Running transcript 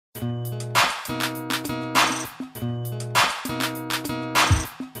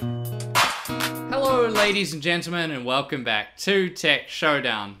ladies and gentlemen, and welcome back to Tech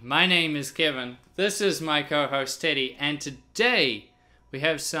Showdown. My name is Kevin, this is my co-host Teddy, and today we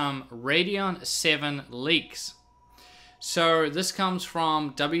have some Radeon 7 leaks. So this comes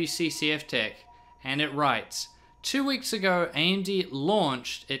from WCCF Tech, and it writes, 2 weeks ago AMD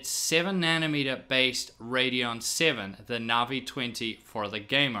launched its 7nm based Radeon 7, the Navi 20 for the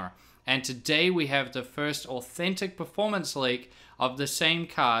gamer. And today we have the first authentic performance leak of the same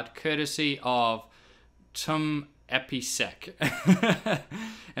card, courtesy of Tum Episec.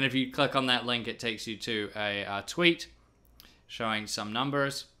 And if you click on that link, it takes you to a tweet showing some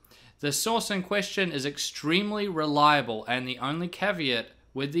numbers. The source in question is extremely reliable, and the only caveat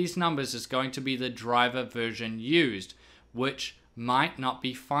with these numbers is going to be the driver version used, which might not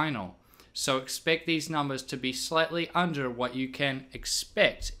be final. So expect these numbers to be slightly under what you can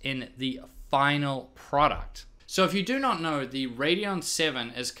expect in the final product. So if you do not know, the Radeon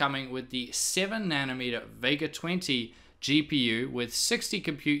 7 is coming with the 7nm Vega 20 GPU with 60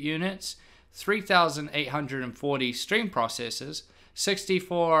 compute units, 3,840 stream processors,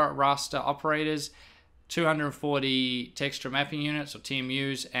 64 raster operators, 240 texture mapping units or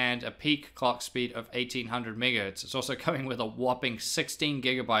TMUs, and a peak clock speed of 1800 MHz. It's also coming with a whopping 16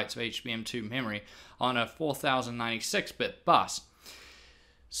 gigabytes of HBM2 memory on a 4096-bit bus.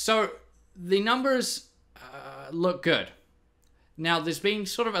 So the numbers look good. Now there's been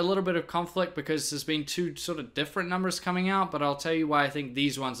sort of a little bit of conflict because there's been two sort of different numbers coming out, but I'll tell you why I think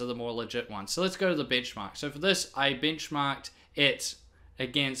these ones are the more legit ones. So let's go to the benchmark. So for this, I benchmarked it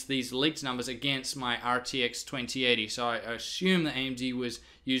against these leaked numbers against my RTX 2080. So I assume that AMD was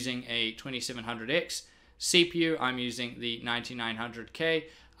using a 2700X CPU. I'm using the 9900K,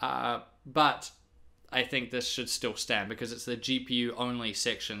 but I think this should still stand because it's the GPU only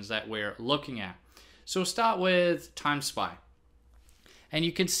sections that we're looking at. So we'll start with Time Spy. And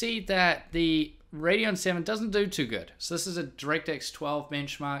you can see that the Radeon 7 doesn't do too good. So this is a DirectX 12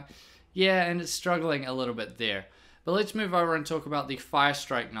 benchmark. Yeah, and it's struggling a little bit there. But let's move over and talk about the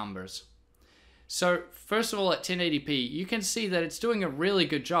Firestrike numbers. So first of all, at 1080p, you can see that it's doing a really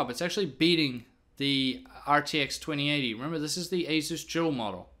good job. It's actually beating the RTX 2080. Remember, this is the Asus Dual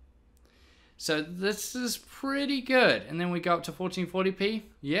model. So this is pretty good. And then we go up to 1440p.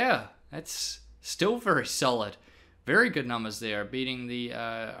 Yeah, that's still very solid. Very good numbers there, beating the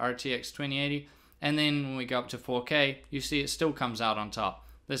RTX 2080. And then when we go up to 4K, you see it still comes out on top.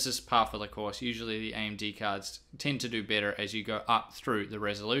 This is par for the course. Usually the AMD cards tend to do better as you go up through the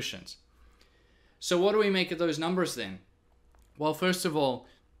resolutions. So what do we make of those numbers then? Well, first of all,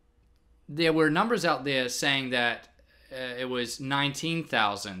 there were numbers out there saying that it was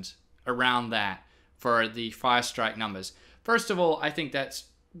 19,000, around that, for the Firestrike numbers. First of all, I think that's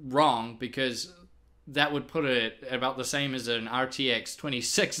wrong because that would put it about the same as an RTX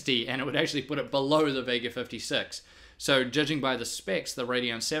 2060, and it would actually put it below the Vega 56. So judging by the specs the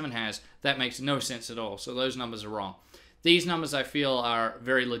Radeon 7 has, that makes no sense at all. So those numbers are wrong. These numbers I feel are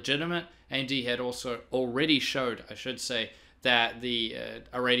very legitimate. AMD had also already showed, I should say, that the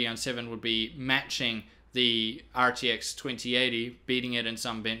Radeon 7 would be matching the RTX 2080, beating it in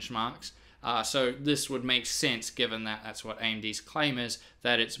some benchmarks. So this would make sense given that that's what AMD's claim is,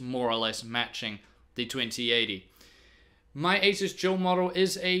 that it's more or less matching the 2080. My Asus Dual model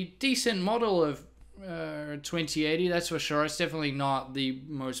is a decent model of 2080, that's for sure. It's definitely not the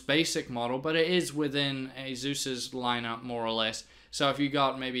most basic model, but it is within Asus's lineup more or less. So if you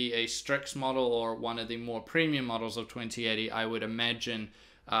got maybe a Strix model or one of the more premium models of 2080, I would imagine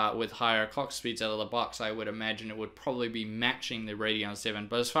with higher clock speeds out of the box, I would imagine it would probably be matching the Radeon 7.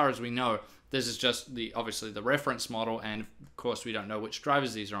 But as far as we know, this is just obviously the reference model, and of course we don't know which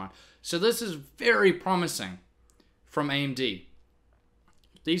drivers these are on. So this is very promising from AMD.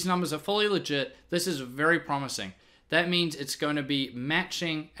 These numbers are fully legit. This is very promising. That means it's going to be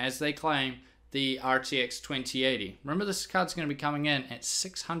matching, as they claim, the RTX 2080. Remember, this card's going to be coming in at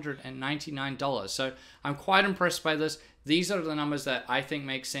 $699. So I'm quite impressed by this. These are the numbers that I think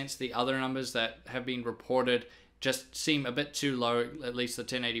make sense. The other numbers that have been reported just seem a bit too low, at least the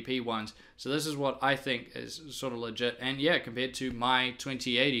 1080p ones. So this is what I think is sort of legit. And yeah, compared to my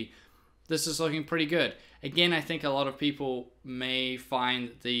 2080, this is looking pretty good. Again, I think a lot of people may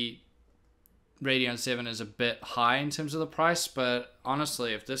find the Radeon 7 is a bit high in terms of the price, but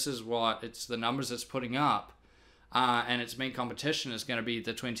honestly, if this is what it's the numbers it's putting up, and its main competition is going to be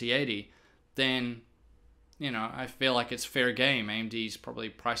the 2080, then, you know, I feel like it's fair game. AMD's probably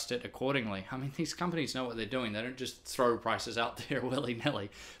priced it accordingly. I mean, these companies know what they're doing. They don't just throw prices out there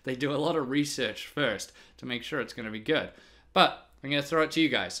willy-nilly. They do a lot of research first to make sure it's going to be good. But I'm going to throw it to you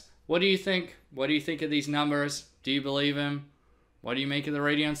guys. What do you think? What do you think of these numbers? Do you believe him? What do you make of the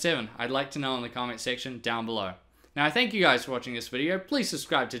Radeon 7? I'd like to know in the comment section down below. Now, thank you guys for watching this video. Please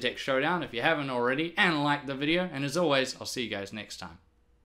subscribe to Tech Showdown if you haven't already, and like the video. And as always, I'll see you guys next time.